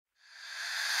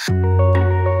Wish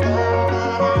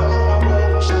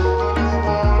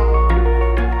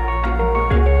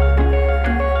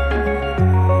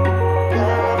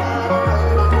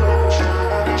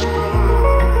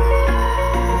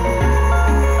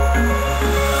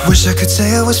I could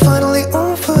say I was finally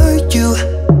over you,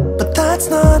 but that's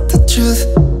not the truth.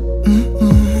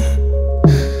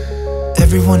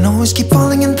 Everyone always keep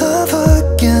falling in love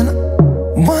again.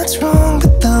 What's wrong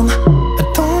with them?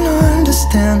 I don't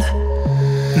understand.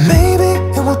 Maybe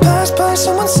it will pass by,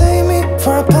 someone save me.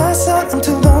 Before I pass out, I'm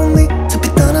too lonely to be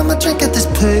done. I'ma drink at this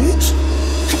pace.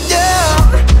 Yeah.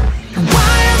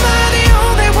 Why am I the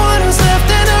only one who's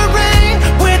left in the rain,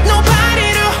 with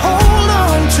nobody to hold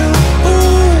on to?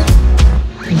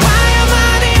 Why am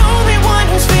I the only one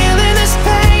who's feeling this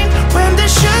pain, when there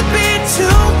should be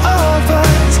two of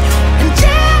us? And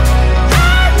yeah,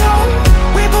 I know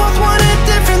we both wanted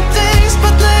different things,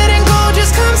 but letting go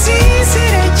just comes easy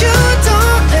and you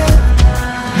don't let.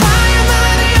 Why am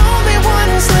I the only one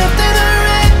who's left in the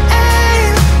rain?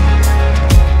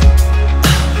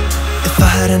 If I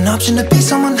had an option to be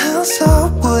someone else, I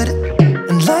would,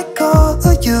 and let go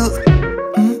of you.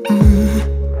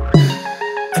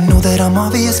 I know that I'm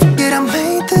obvious, forget I'm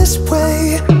made this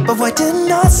way, but why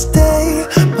didn't I stay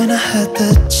when I had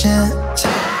the chance?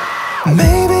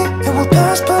 Maybe it will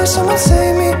pass by, someone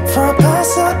save me. Before I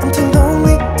pass out, I'm too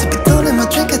lonely to be done. I'ma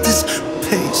drink at this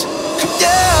pace.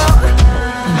 Yeah.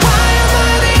 Why am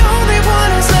I the only one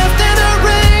who's left in the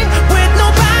rain, with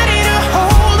nobody to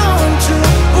hold on to?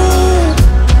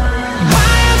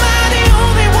 Why am I the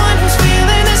only one who's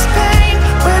feeling this pain,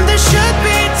 when there should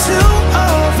be two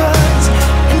of us?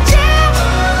 And yeah,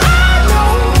 I know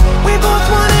we both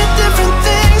wanted different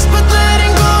things, but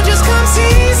letting go just comes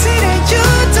easy and you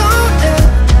don't let.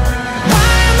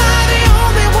 Why am I the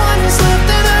only one who's left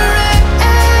in the rain?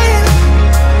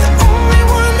 The only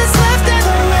one that's left in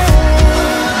the rain.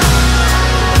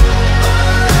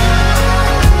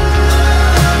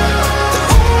 The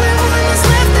only one that's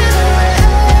left in the rain.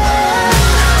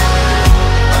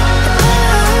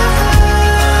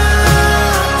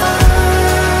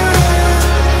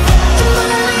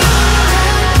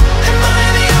 Am I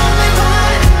the only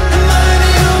one? Am I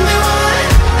the only one?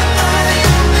 Am I the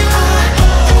only one?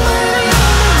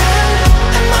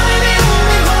 Am I the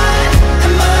only one?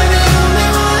 Am I the only one?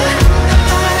 Am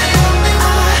I the only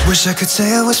one? Wish I could say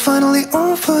I was finally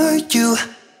over you,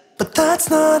 but that's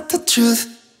not the truth.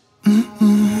 Why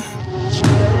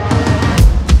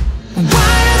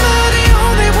am I the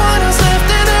only one who's left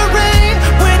in the rain,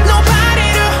 with nobody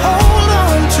to hold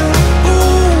on to?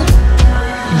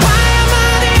 Why am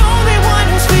I the only one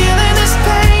who's feeling this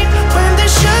pain, when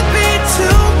there should be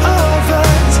two of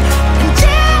us? And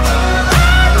yeah,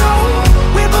 I know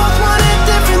we both wanted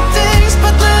different things,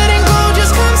 but letting go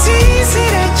just comes easy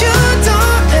and you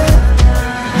don't let.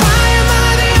 Why am I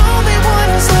the only one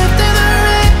who's left in the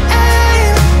rain?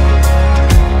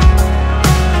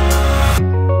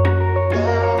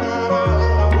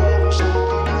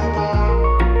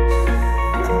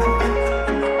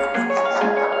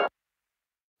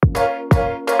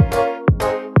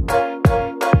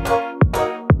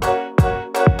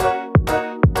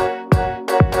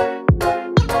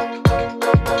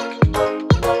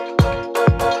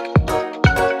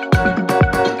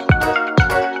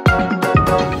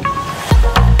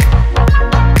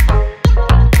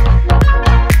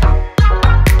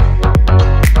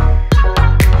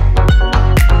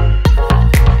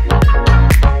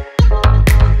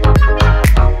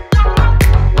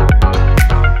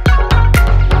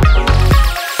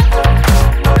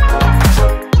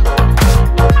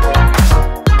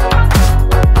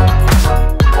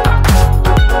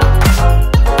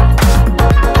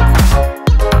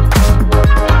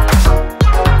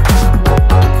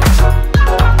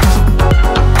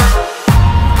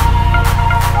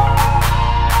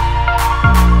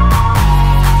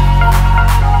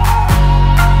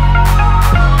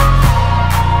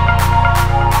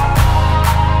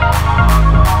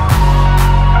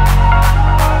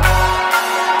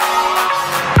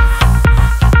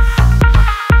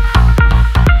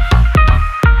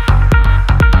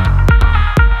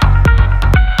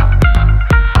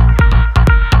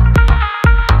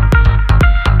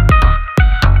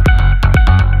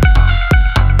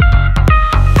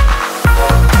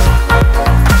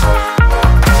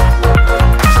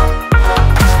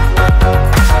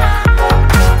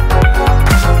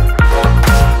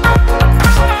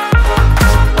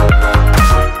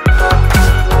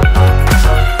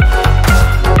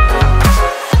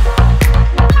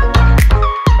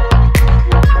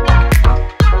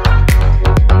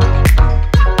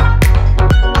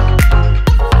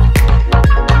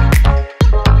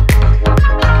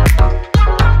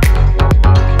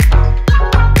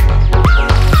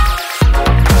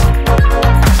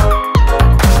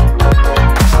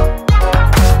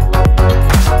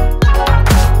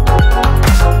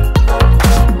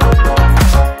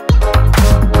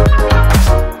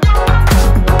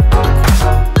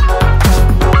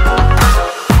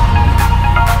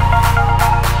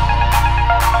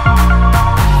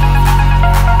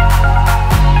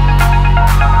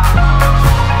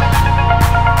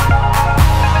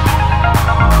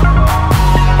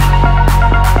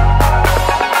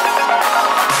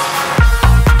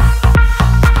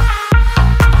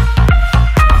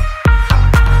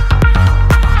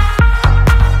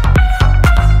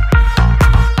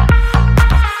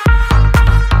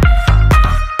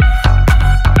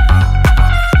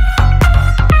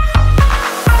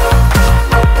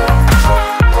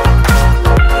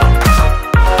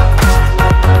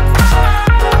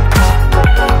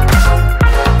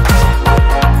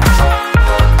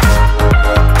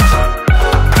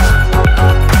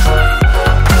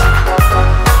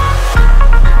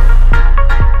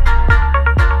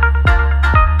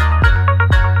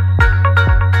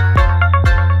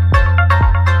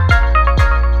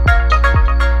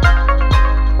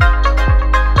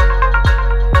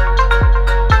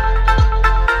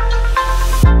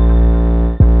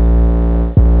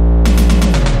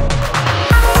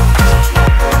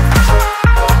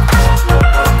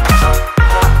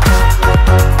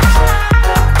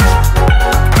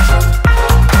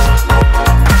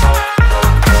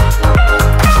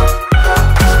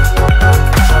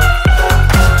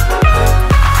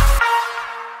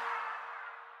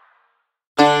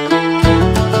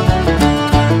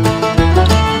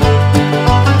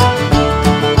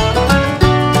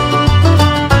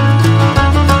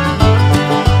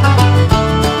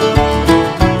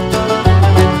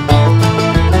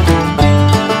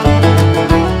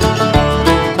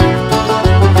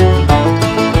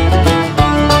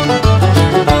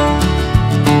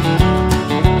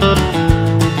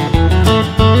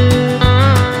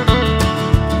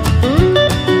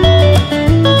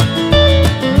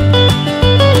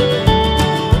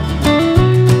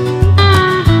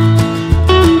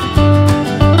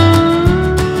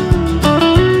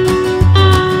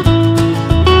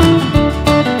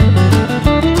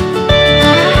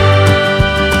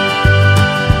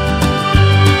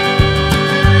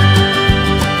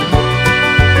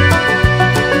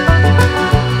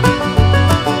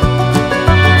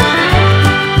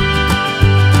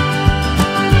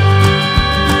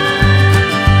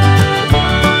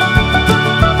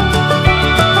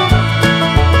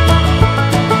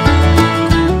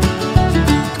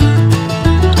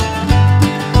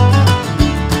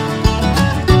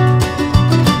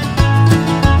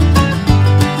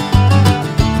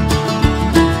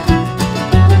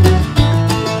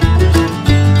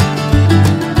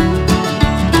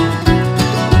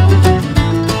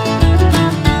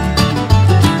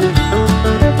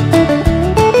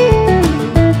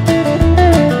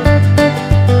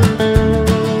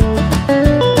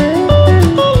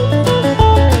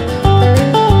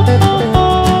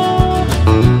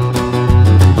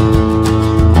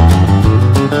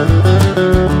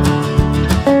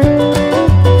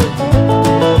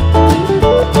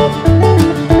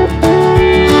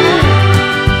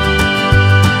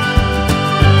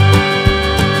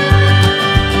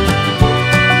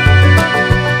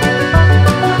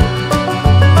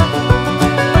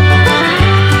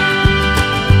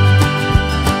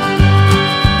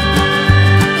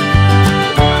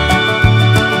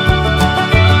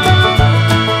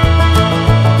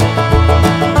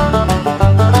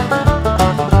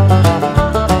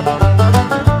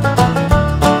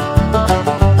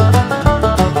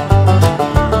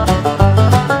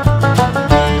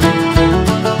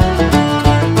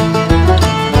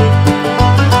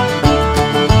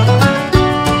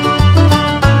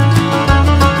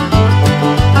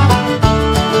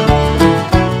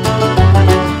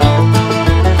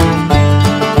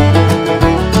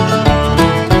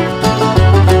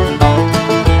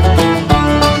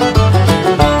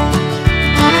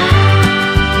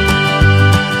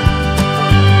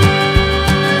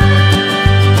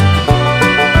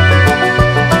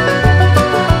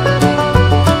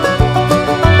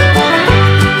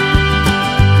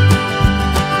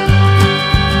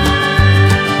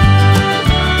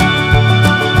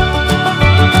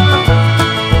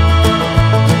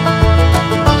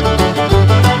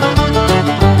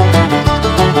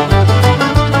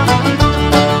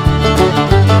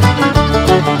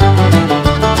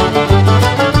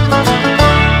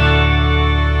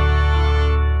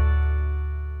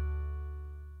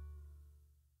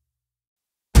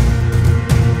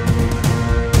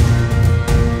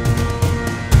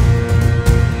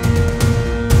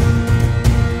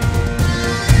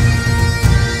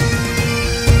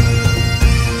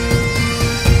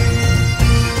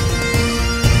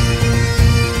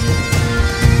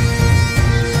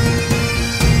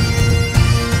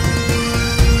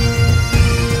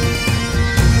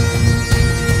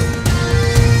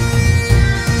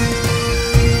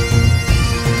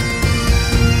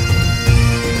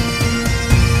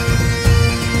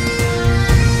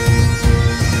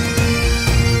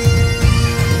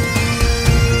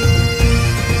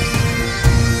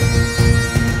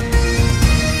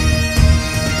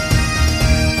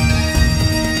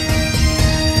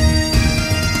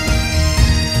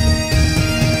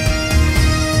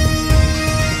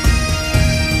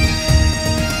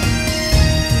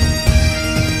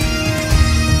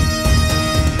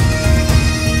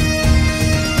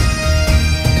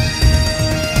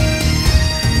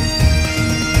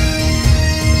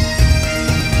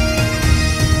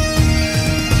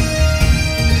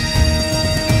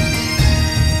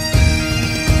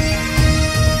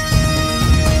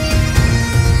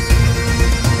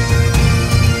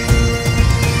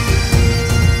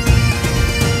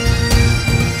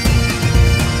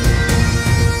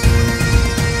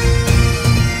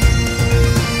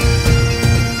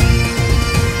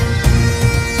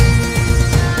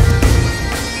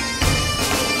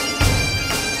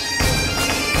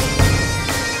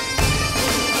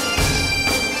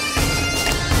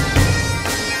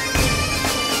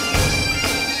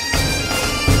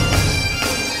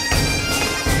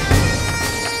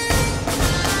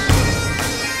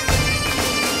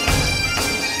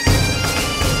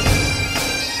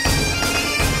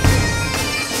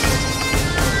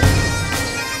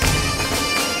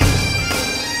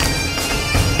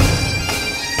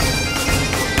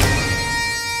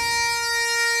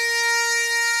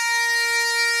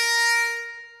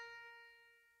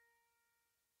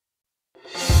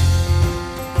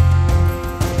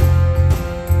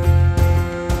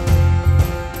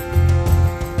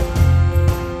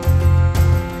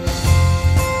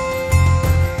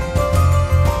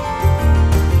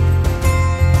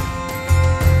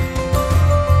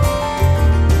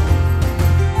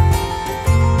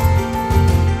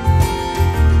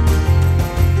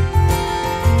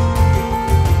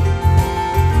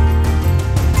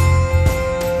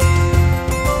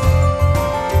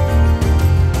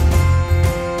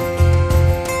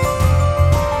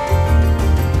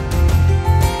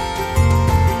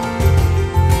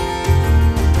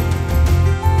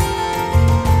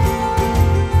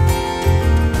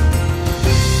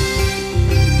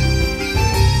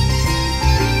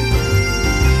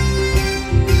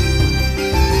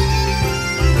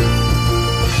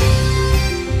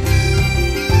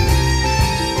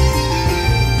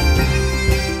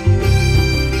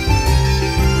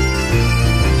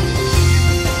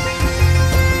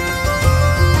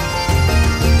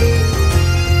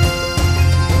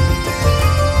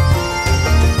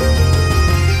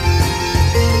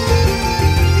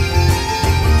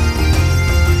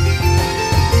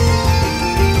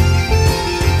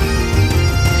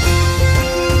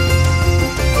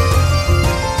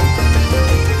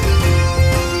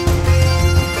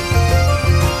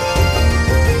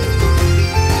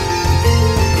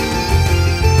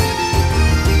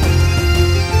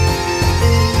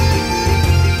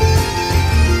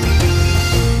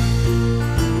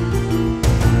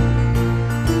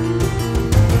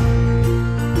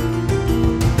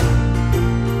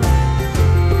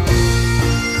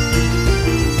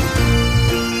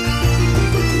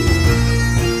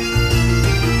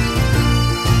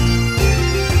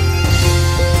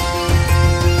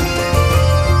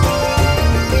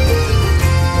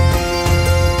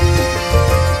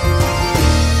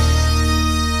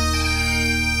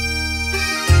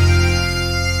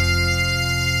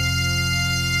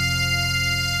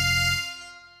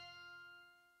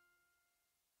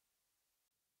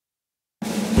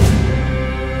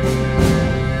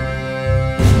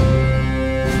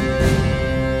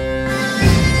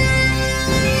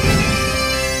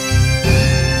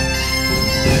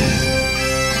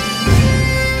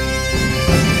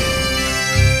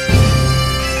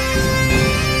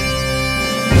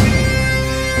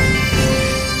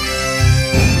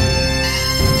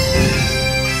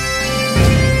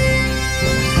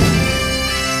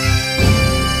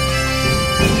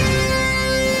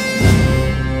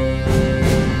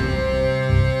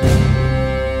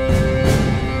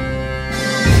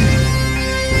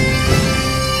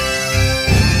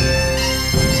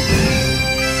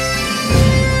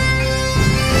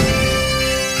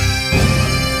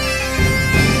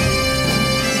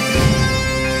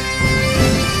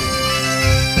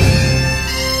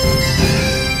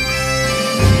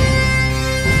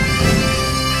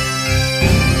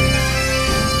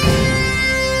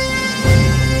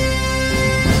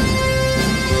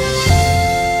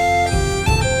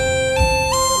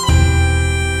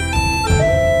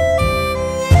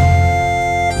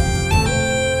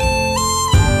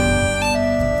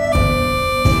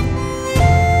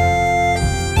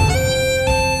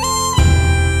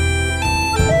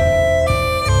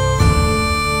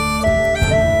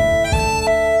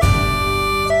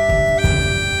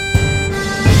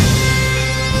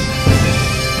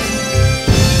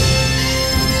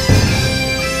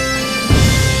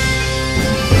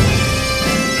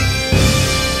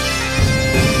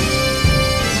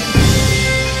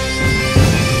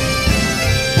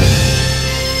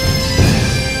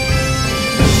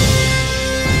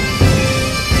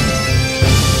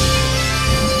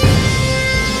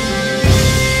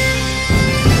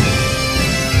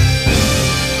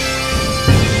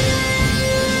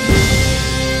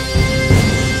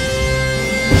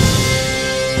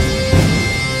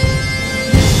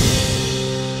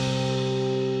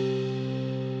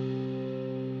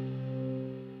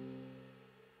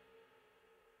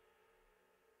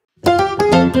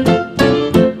 Timelapse.